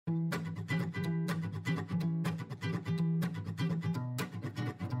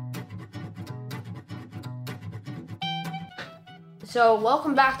So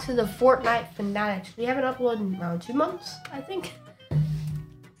welcome back to the Fortnite Fanatics. We haven't uploaded in around 2 months, I think.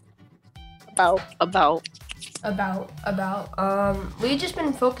 About. We've just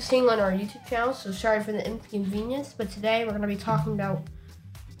been focusing on our YouTube channel, so sorry for the inconvenience, but today we're going to be talking about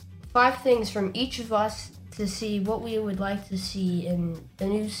 5 things from each of us to see what we would like to see in the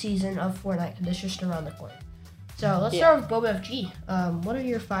new season of Fortnite, because it's just around the corner. So let's start with Boba FG. What are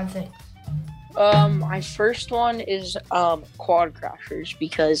your 5 things? My first one is quad crashers,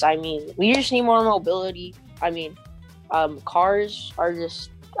 because we just need more mobility. Cars are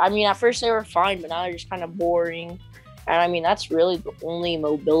just, at first they were fine, but now they're just kind of boring. And that's really the only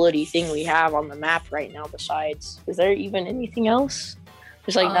mobility thing we have on the map right now. Besides, is there even anything else?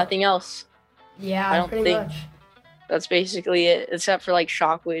 There's nothing else. Yeah, I don't pretty think much. That's basically it, except for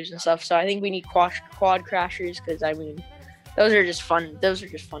shockwaves and stuff. So I think we need quad crashers, because those are just fun. Those are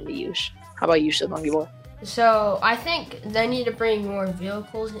just fun to use. How about you, Monkey Boy? So I think they need to bring more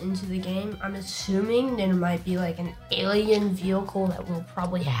vehicles into the game. I'm assuming there might be an alien vehicle that we'll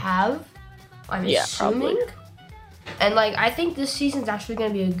probably have. I'm assuming. Probably. And I think this season's actually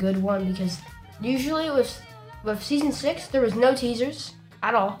going to be a good one, because usually with season 6 there was no teasers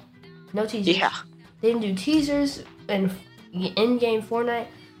at all. No teasers. Yeah. They didn't do teasers in in-game Fortnite.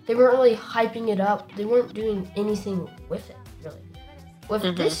 They weren't really hyping it up. They weren't doing anything with it, really.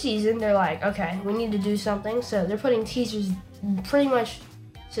 With this season, they're like, okay, we need to do something. So they're putting teasers pretty much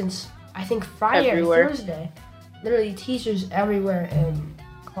since, I think, Friday everywhere. or Thursday. Literally teasers everywhere in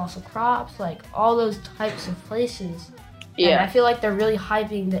Colossal Crops, all those types of places. Yeah. And I feel like they're really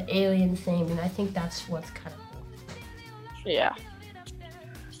hyping the alien thing, and I think that's what's kind of cool. Yeah.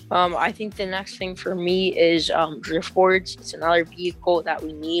 I think the next thing for me is drift boards. It's another vehicle that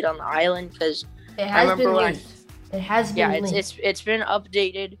we need on the island, because It has been leaked. It has been leaked. it's been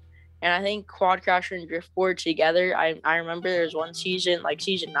updated, and I think quad crasher and drift board together. I remember there was one season,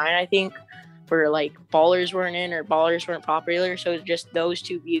 season 9, I think, where ballers weren't in or ballers weren't popular, so it was just those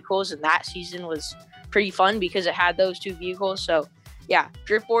 2 vehicles, and that season was pretty fun because it had those 2 vehicles. So yeah,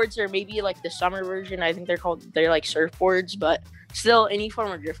 drift boards are maybe the summer version. I think they're like surfboards, but still any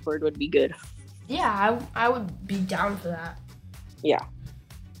form of drift board would be good. Yeah, I would be down for that. Yeah.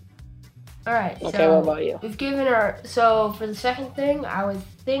 All right. Okay, so what about you? We've given so for the second thing, I would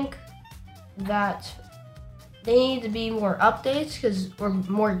think that they need to be more updates, or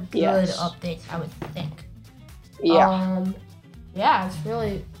more good updates, I would think. Yeah. Yeah, it's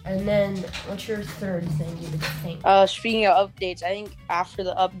really. And then, what's your third thing you would think? Speaking of updates, I think after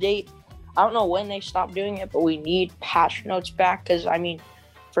the update, I don't know when they stopped doing it, but we need patch notes back, because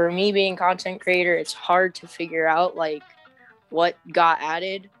for me being content creator, it's hard to figure out what got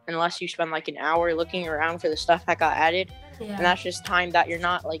added unless you spend an hour looking around for the stuff that got added. Yeah. And that's just time that you're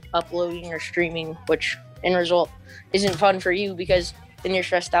not uploading or streaming, which in result isn't fun for you, because then you're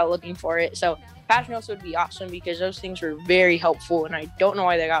stressed out looking for it. So patch notes would be awesome, because those things were very helpful, and I don't know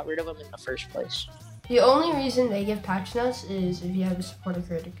why they got rid of them in the first place. The only reason they give patch notes is if you have a supporter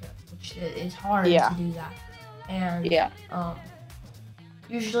creator code, which is hard to do that. And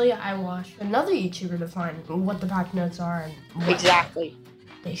usually I watch another YouTuber to find what the patch notes are and what exactly.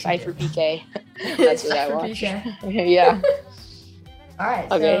 They should Cypher do. PK. That's what I Cypher watch. PK. Yeah. All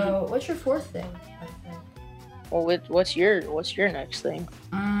right. Okay. So what's your 4th thing? I think. Well, what's your next thing?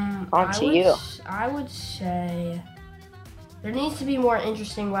 On to you. I would say there needs to be more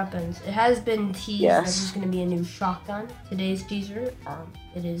interesting weapons. It has been teased that there's going to be a new shotgun. Today's teaser.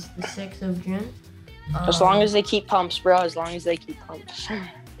 It is the 6th of June. As long as they keep pumps, bro. As long as they keep pumps.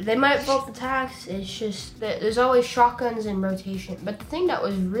 They might buff the tax. It's just that there's always shotguns in rotation. But the thing that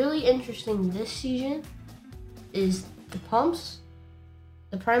was really interesting this season is the pumps,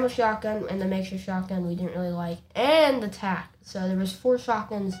 the primal shotgun, and the makeshift shotgun we didn't really like, and the tac. So there was 4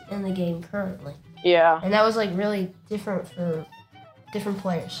 shotguns in the game currently. Yeah. And that was really different for different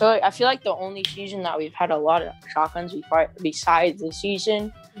players. So I feel the only season that we've had a lot of shotguns besides this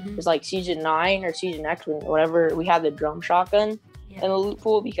season is season 9 or season X, whenever we had the drum shotgun in the loot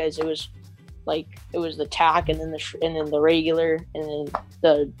pool, because it was it was the tac and then the regular and then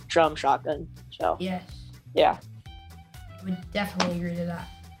the drum shotgun. So yes. Yeah. I would definitely agree to that.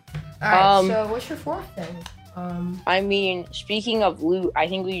 All right, so what's your 4th thing? Speaking of loot, I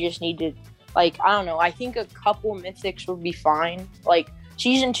think we just need to, I don't know, I think a couple mythics would be fine.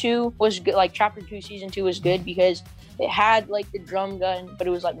 Season 2 was good, Chapter 2, Season 2 was good, because it had, the drum gun, but it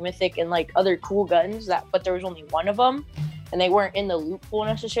was, mythic and, other cool guns, but there was only one of them, and they weren't in the loot pool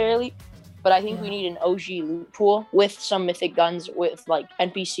necessarily. But I think we need an OG loot pool with some mythic guns with,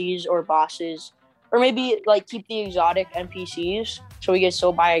 NPCs or bosses, or maybe, keep the exotic NPCs, so we can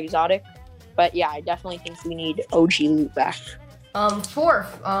still buy exotic. But, yeah, I definitely think we need OG loot back.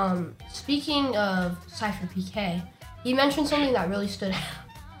 Fourth, speaking of Cypher PK, he mentioned something that really stood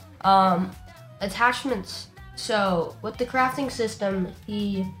out. Attachments. So with the crafting system,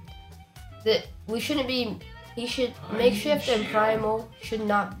 he Makeshift and Primal should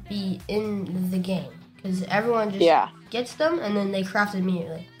not be in the game because everyone just gets them and then they craft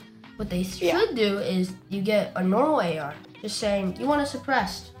immediately. What they should do is you get a normal AR, just saying you want a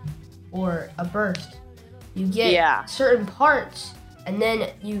suppressed or a burst. You get certain parts and then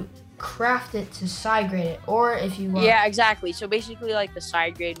you craft it to side grade it, or if you want. Yeah, exactly. So basically, like the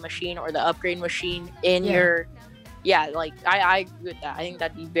side grade machine or the upgrade machine in your. Yeah, like I agree with that. I think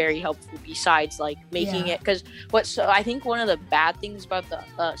that'd be very helpful. Besides, like making it, because I think one of the bad things about the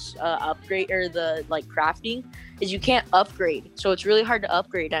upgrade or the like crafting is you can't upgrade. So it's really hard to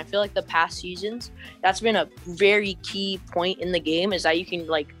upgrade. And I feel like the past seasons, that's been a very key point in the game, is that you can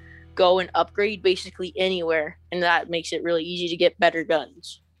like go and upgrade basically anywhere, and that makes it really easy to get better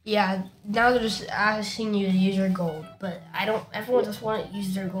guns. Yeah, now they're just asking you to use your gold, but everyone just want to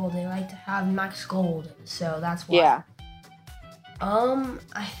use their gold. They like to have max gold, so that's why. Yeah.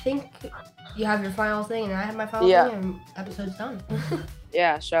 I think you have your final thing, and I have my final thing, and episode's done.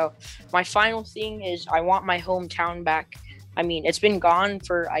 Yeah, so my final thing is I want my hometown back. I mean, it's been gone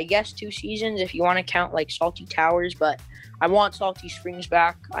for, I guess, 2 seasons if you want to count like Salty Towers, but I want Salty Springs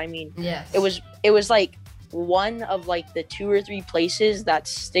back. I mean, it was like one of like the 2 or 3 places that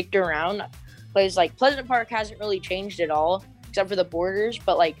sticked around. Places like Pleasant Park hasn't really changed at all except for the borders,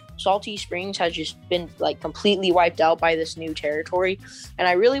 but like Salty Springs has just been like completely wiped out by this new territory, and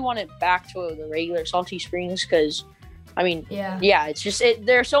I really want it back to the regular Salty Springs because I mean it's just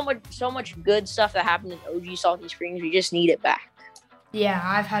there's so much good stuff that happened in OG Salty Springs. We just need it back.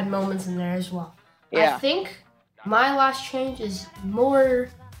 I've had moments in there as well. I think my last change is more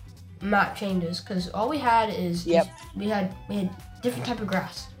map changes, because all we had is we had different type of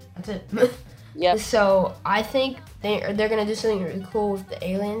grass. That's it. So I think they're gonna do something really cool with the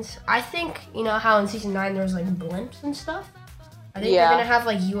aliens. I think, you know how in season 9 there was like blimps and stuff. I think they're gonna have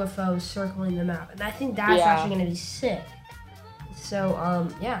like UFOs circling the map, and I think that's actually gonna be sick. So I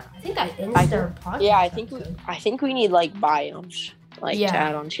think that ends their podcast. Yeah, I think we need like biomes to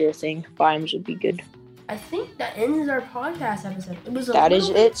add onto your thing. Biomes would be good. I think that ends our podcast episode. It was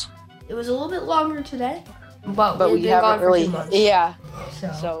It was a little bit longer today, but we haven't really.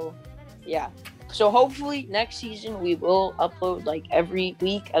 So hopefully next season we will upload like every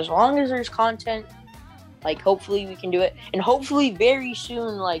week, as long as there's content. Like hopefully we can do it, and hopefully very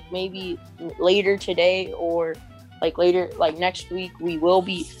soon, like maybe later today or like later, like next week, we will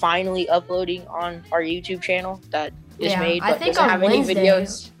be finally uploading on our YouTube channel that is made, but doesn't have any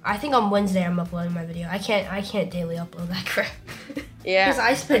videos. I think on Wednesday I'm uploading my video. I can't daily upload that crap. Yeah, because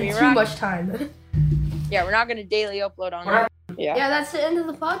I spend too much time. Yeah, we're not gonna daily upload on that. Yeah, that's the end of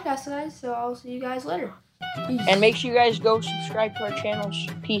the podcast, guys. So I'll see you guys later. Peace. And make sure you guys go subscribe to our channels.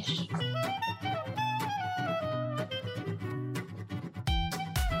 Peace.